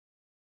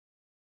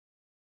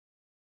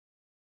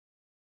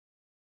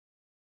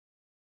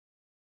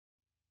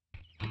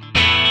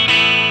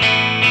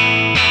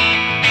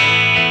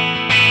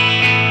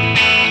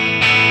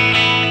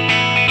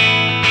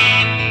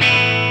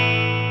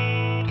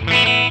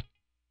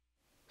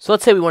So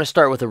let's say we want to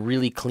start with a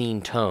really clean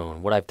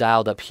tone. What I've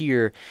dialed up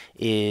here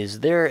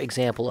is their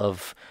example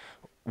of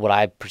what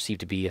I perceive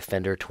to be a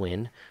Fender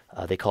Twin.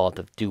 They call it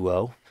the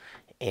Duo,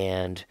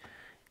 and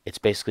it's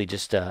basically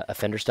just a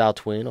Fender style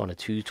twin on a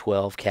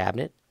 212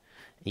 cabinet.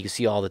 You can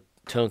see all the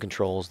tone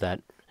controls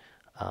that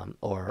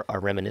are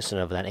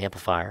reminiscent of that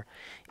amplifier.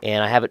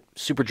 And I have it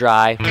super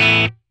dry,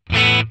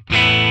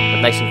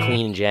 but nice and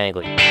clean and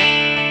jangly.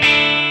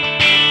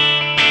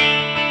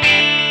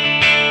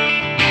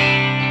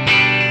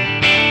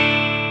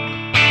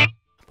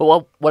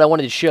 But what I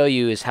wanted to show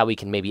you is how we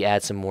can maybe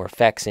add some more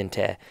effects in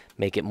to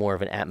make it more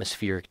of an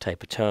atmospheric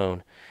type of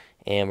tone.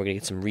 And we're going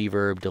to get some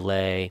reverb,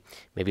 delay,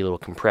 maybe a little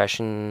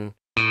compression.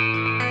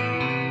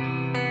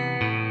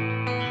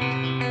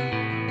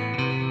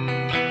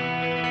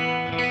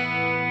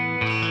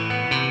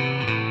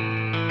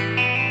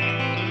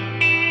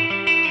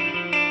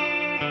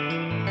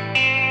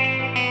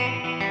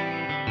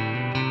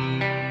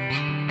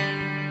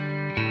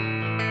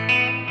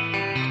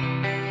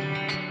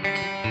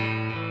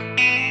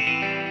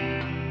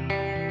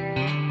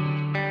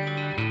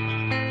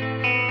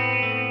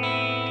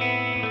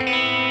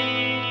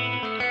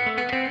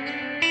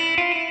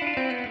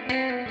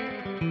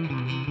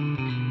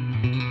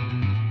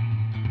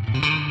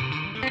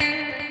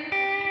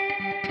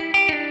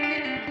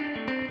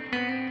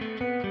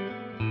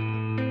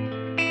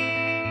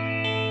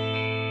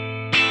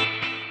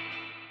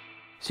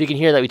 So you can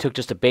hear that we took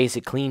just a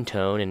basic clean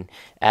tone and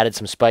added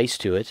some spice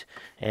to it.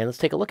 And let's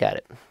take a look at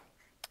it. We'll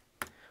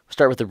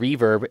start with the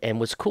reverb, and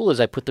what's cool is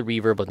I put the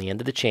reverb on the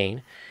end of the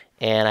chain,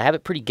 and I have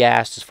it pretty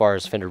gassed as far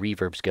as Fender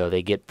reverbs go.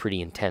 They get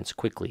pretty intense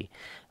quickly.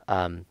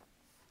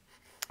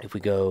 If we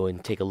go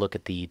and take a look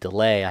at the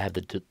delay, I have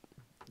the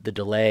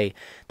delay,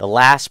 the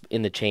last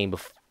in the chain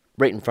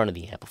right in front of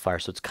the amplifier,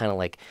 so it's kind of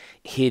like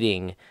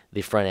hitting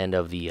the front end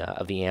of the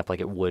amp like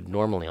it would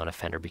normally on a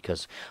Fender,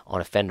 because on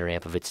a Fender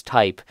amp of its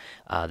type,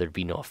 there'd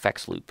be no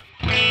effects loop.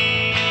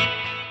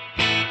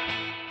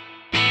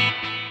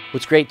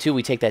 What's great too,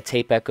 we take that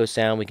tape echo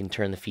sound, we can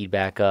turn the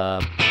feedback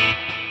up.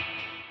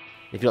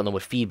 If you don't know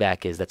what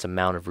feedback is, that's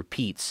amount of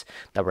repeats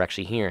that we're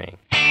actually hearing.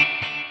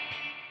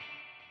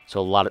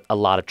 So a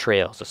lot of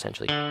trails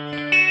essentially.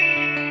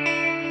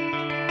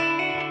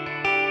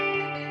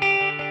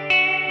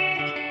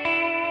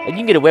 And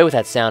you can get away with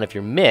that sound if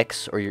your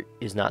mix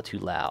is not too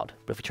loud.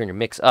 But if you turn your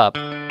mix up,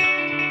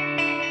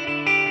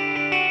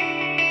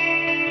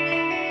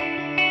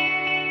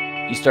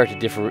 you start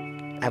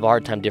to have a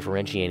hard time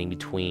differentiating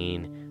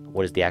between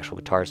what is the actual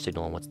guitar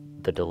signal and what's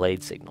the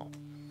delayed signal.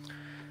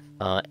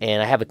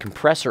 And I have a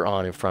compressor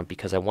on in front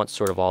because I want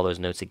sort of all those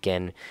notes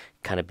again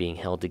kind of being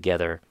held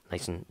together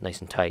nice and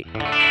tight.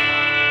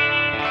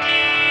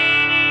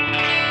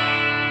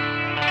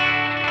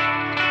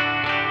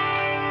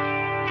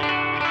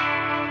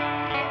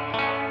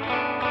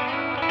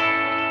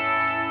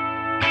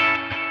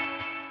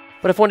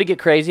 But if I wanted to get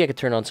crazy, I could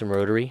turn on some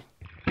rotary.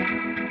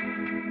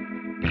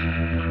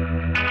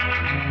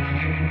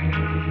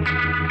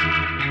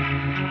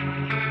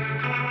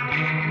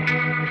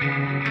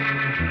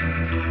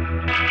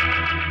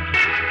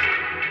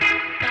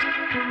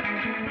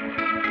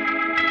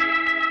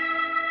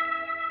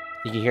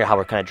 You can hear how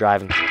we're kind of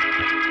driving. A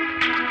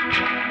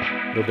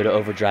little bit of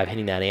overdrive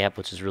hitting that amp,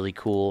 which is really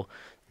cool.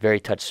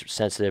 Very touch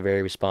sensitive,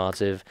 very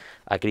responsive.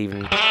 I could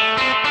even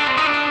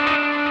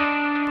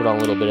put on a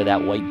little bit of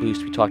that white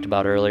boost we talked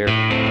about earlier.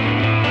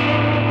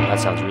 That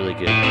sounds really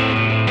good.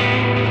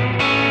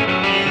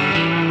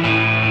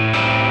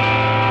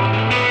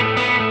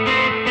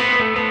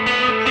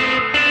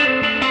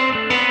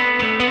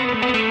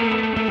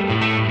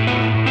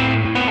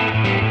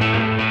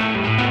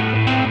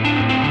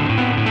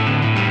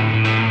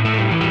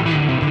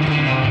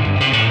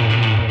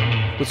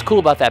 What's cool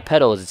about that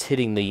pedal is it's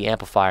hitting the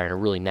amplifier in a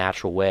really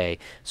natural way,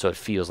 so it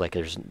feels like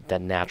there's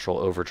that natural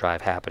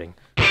overdrive happening.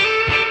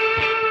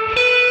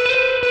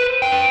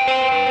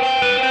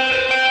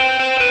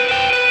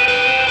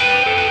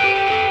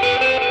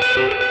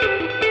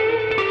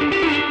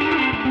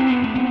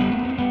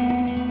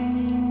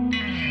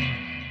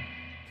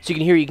 So you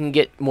can hear you can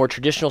get more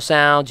traditional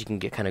sounds, you can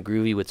get kind of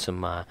groovy with some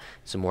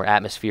more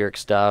atmospheric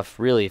stuff.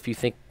 Really, if you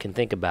can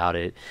think about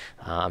it,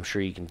 I'm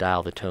sure you can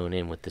dial the tone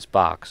in with this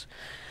box.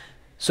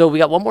 So we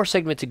got one more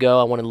segment to go.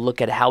 I want to look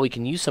at how we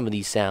can use some of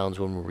these sounds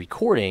when we're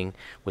recording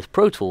with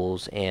Pro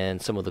Tools and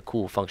some of the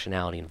cool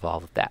functionality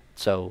involved with that.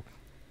 So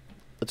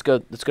let's go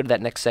to that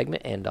next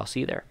segment, and I'll see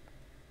you there.